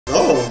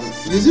Oh,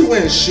 is he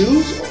wearing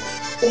shoes?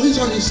 Oh, he's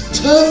on his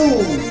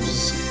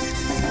toes.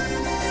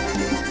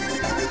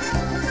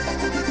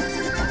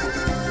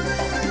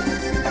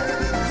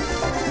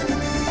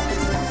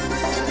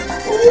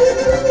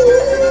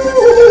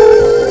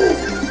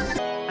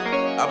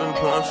 I've been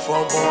pulling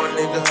for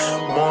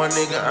more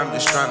nigga, I'm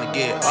just trying to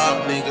get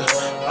up nigga,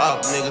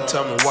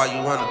 tell me why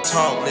you wanna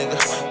talk nigga,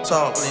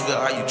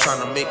 are you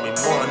trying to make me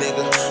more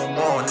nigga,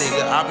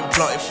 I've been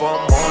plotting for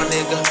more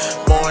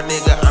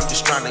nigga, I'm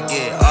just trying to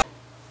get up.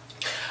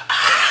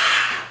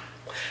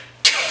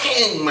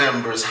 Gang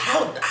members,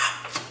 how the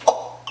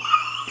fuck?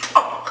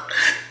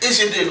 It's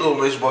your nigga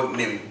Rich Boy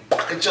Demi,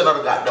 back at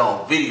another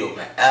goddamn video,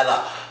 man.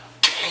 Ella,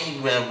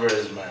 gang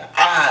members, man.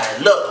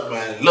 Look,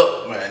 man.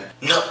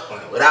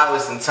 Without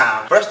wasting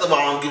time, first of all,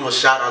 I want to give a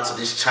shout out to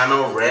this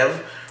channel,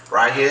 Rev,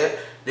 right here.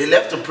 They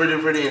left a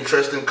pretty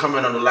interesting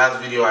comment on the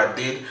last video I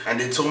did, and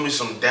they told me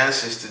some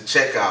dances to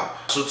check out.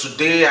 So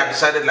today I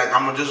decided like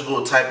I'm gonna just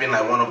go type in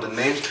like one of the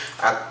names.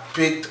 I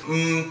picked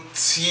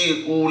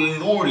Mtiuluri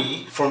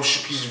from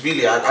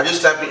Shukisvili. I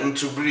just typed in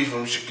Mtiuluri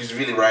from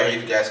Shukisvili right here.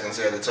 You guys can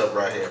see at the top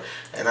right here.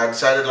 And I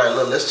decided like,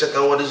 look, let's check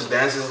out what this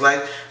dance is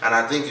like. And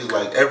I think it's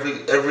like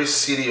every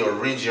city or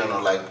region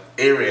or like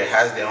area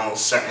has their own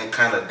certain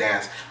kind of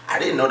dance. I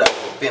didn't know that was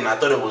a thing. I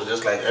thought it was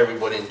just like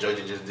everybody in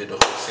Georgia just did the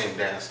whole same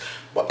dance.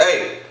 But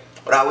hey,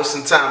 without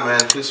wasting time, man,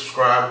 please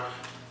subscribe,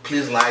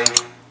 please like,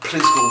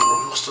 please go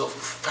roll yourself a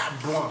fat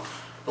blunt.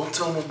 Don't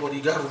tell nobody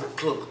you gotta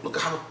look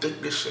at how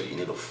thick this shit. You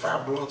need a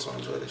fat blunt to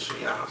enjoy this shit.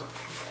 You know what I'm saying?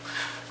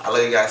 I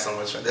love you guys so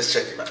much, man. Let's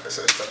check it out. Let's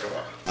talk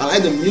about it. I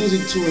like the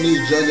music too in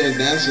these Georgian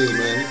dances,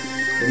 man.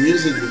 The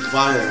music is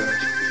fire.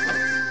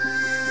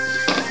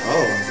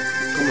 Oh,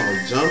 come on,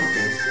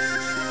 jumping.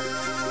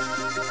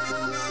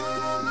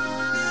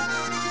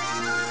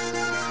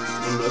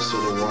 Mess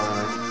with the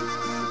wire.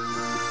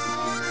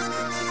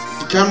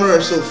 The camera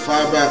is so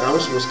far back. I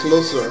wish it was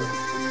closer.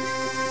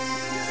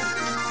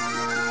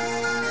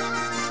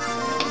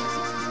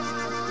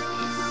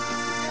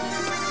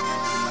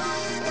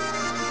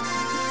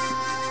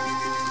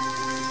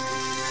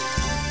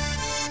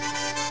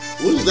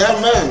 Who's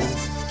that man?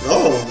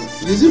 Oh,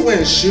 is he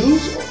wearing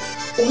shoes?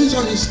 Oh, he's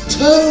on his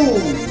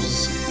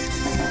toes.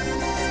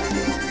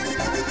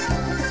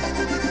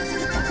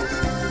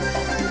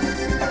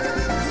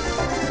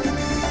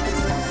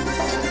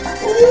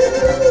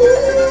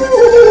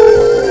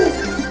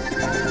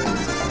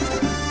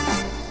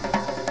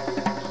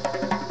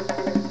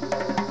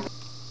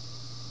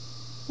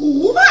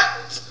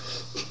 What?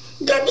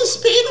 Got me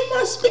spitting on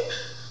my spit.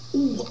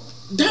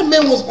 That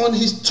man was on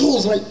his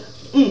toes like,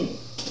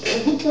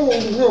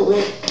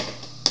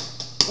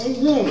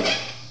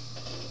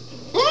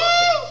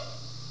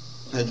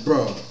 like,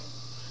 bro,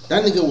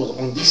 that nigga was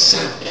on this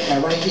side,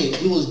 like right here.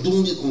 He was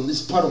doing it on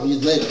this part of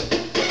his leg.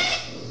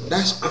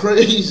 That's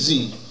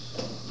crazy.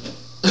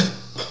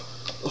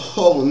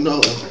 Oh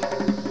no.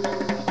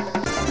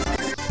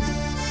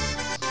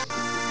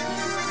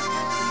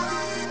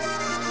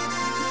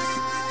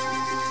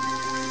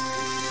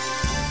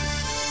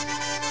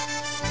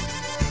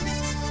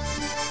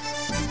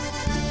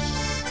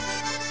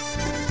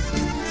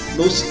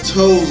 Those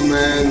toes,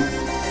 man.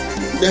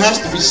 There has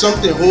to be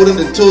something holding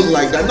the toes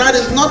like that. Now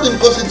there's nothing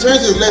because he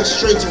turns his legs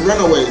straight to run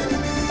away.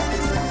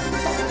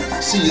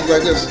 See, it's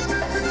like this.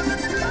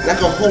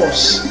 Like a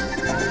horse.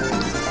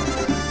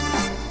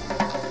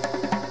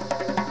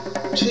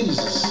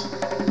 Jesus.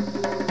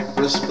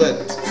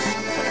 Respect.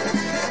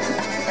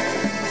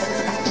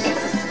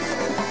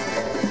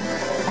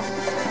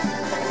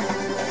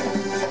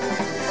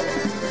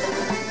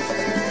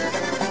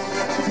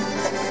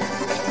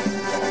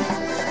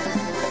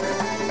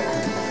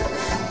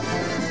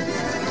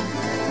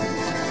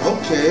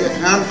 Okay,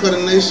 hand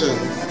coordination.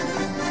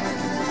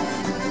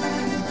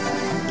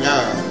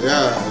 Yeah.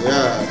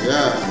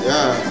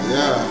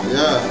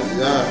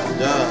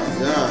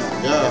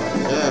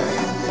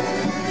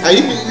 And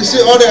you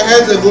see all their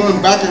heads are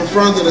going back and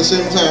front at the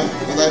same time.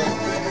 Like,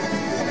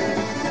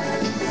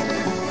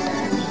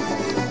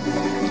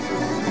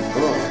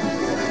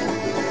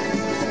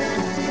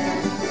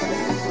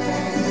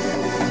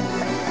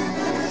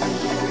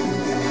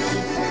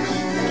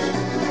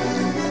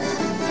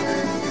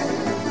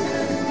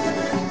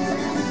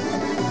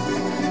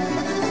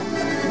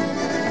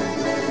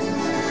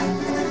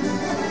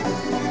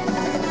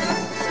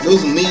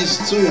 those knees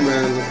too,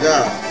 man.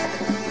 God,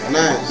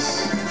 nice.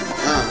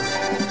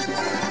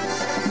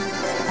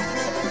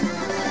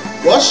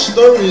 What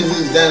story is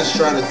this dance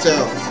trying to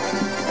tell?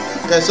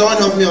 Can someone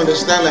help me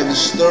understand like the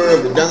story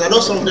of the dance? I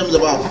know some of them is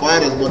about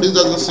fighters, but this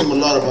doesn't seem a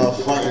lot about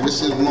fighting.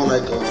 This is more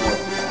like a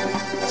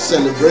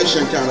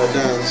celebration kind of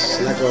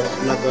dance, like a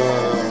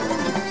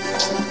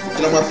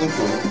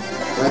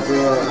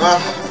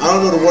I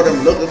don't know the word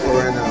I'm looking for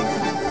right now.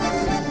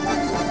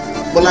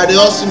 But like they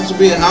all seem to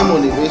be in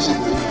harmony,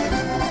 basically.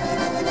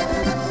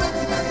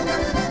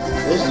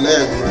 Those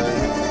legs, man.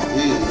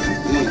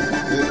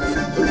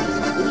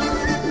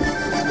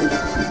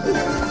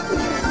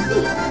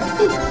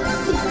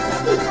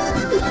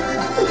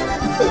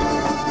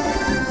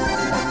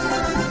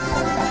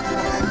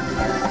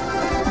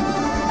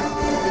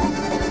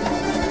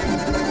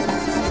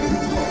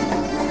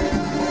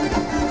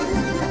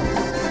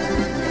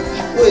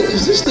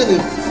 is this thing?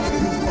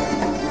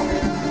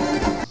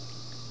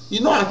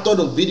 You know, I thought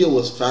the video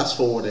was fast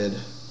forwarded.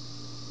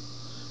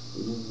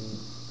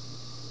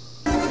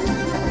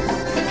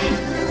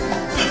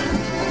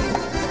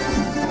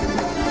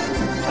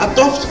 I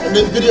thought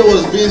the video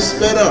was being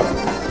sped up.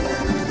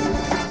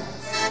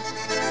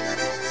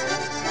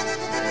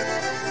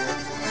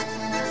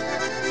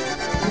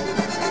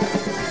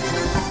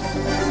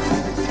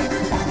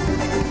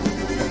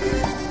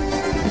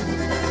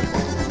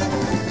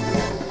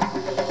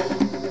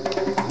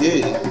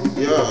 Yeah,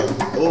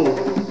 oh,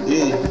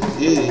 yeah.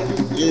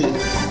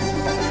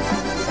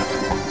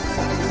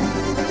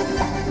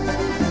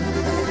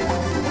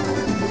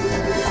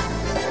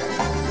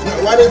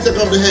 Why did it take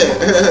off the head?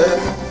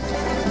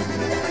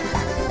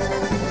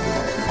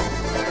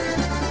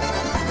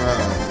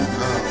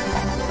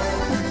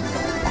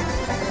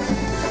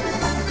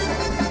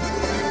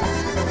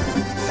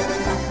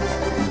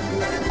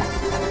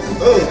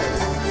 Oh.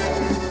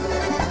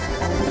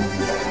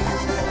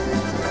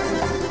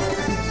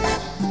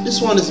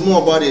 This one is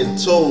more about their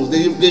toes. They're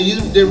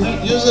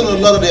using a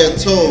lot of their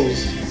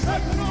toes.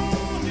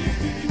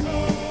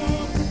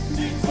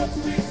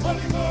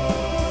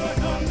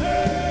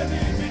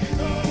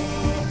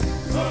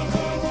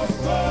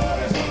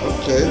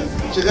 Okay,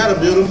 she got a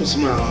beautiful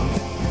smile.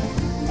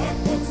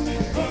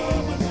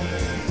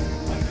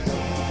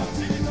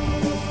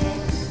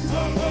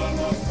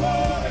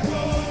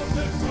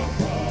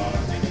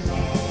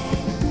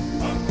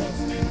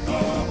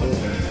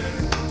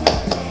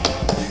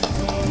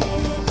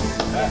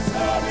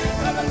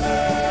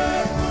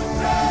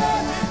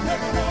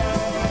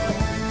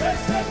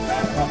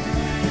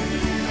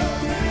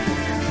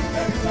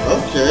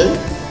 Okay,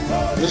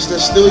 this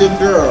is still your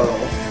girl.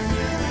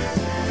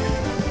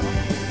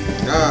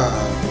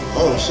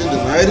 Oh, she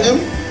denied him?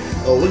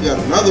 Oh, we got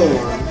another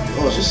one.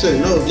 Oh, she said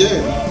no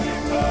again.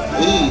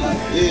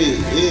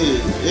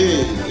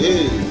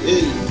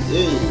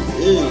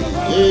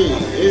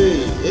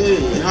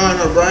 Her and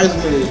her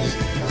bridesmaids.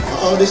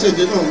 Oh, they said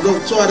they're gonna go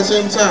two at the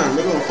same time.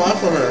 They're gonna fight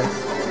for her.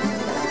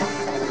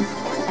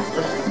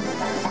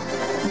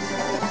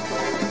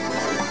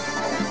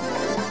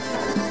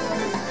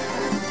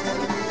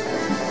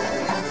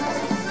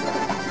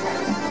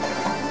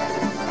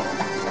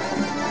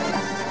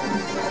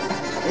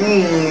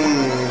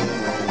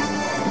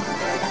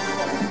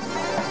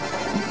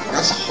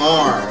 That's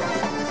hard.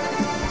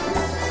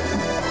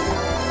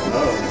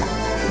 Oh.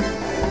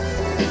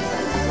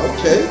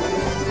 Okay.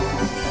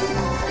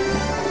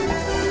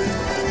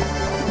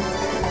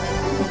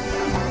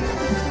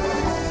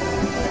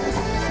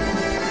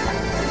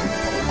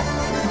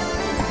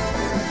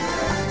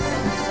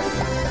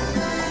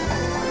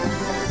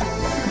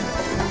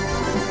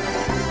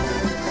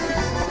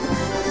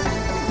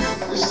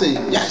 Let's see.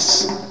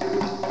 Yes.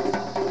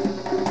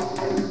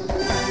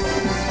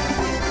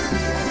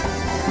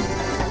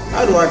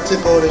 How do I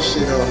take all this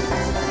shit off?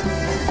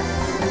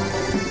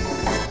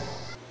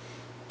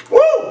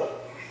 Woo!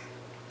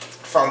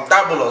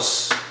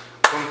 Fantabulous.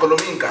 From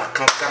Colominga,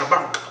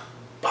 Cancarabanca.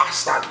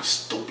 Bastard, you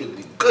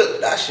stupidly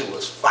good. That shit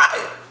was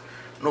fire.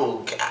 No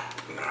gap.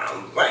 Nah,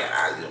 I'm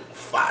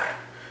fire.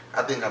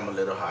 I think I'm a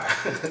little high.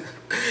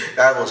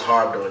 That was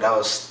hard though. That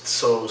was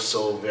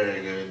so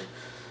very good.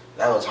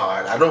 That was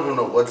hard. I don't even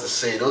know what to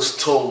say. Those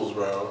toes,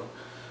 bro.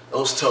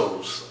 Those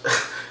toes.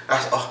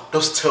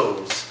 Those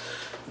toes.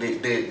 They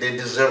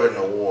deserve an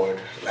award.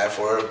 Like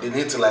for they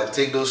need to like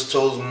take those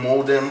toes,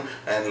 mold them,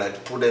 and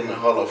like put them in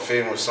Hall of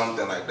Fame or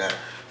something like that.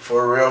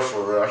 For real.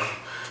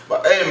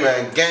 But hey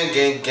man,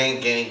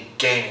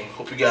 gang.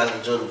 Hope you guys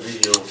enjoyed the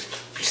video.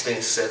 You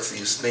staying sexy,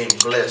 you staying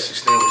blessed, you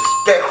staying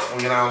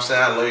respectful, you know what I'm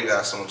saying? I love you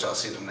guys so much. I'll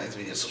see you in the next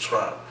video.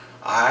 Subscribe.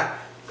 Alright?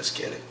 Let's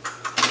get it.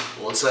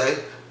 We'll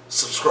say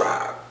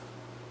subscribe.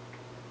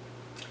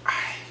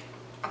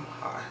 I'm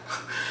high.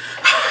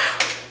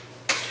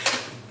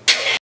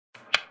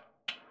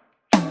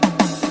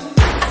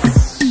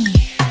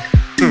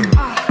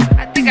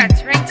 I think I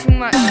drank too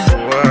much.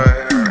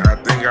 What? I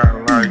think I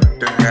like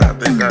that. I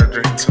think I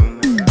drink too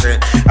much.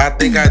 I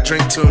think I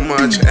drink too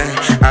much.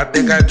 I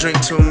think I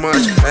drink too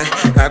much.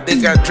 I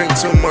think I drink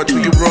too much.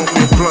 Will you roll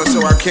me a blunt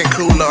so I can't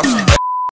cool off?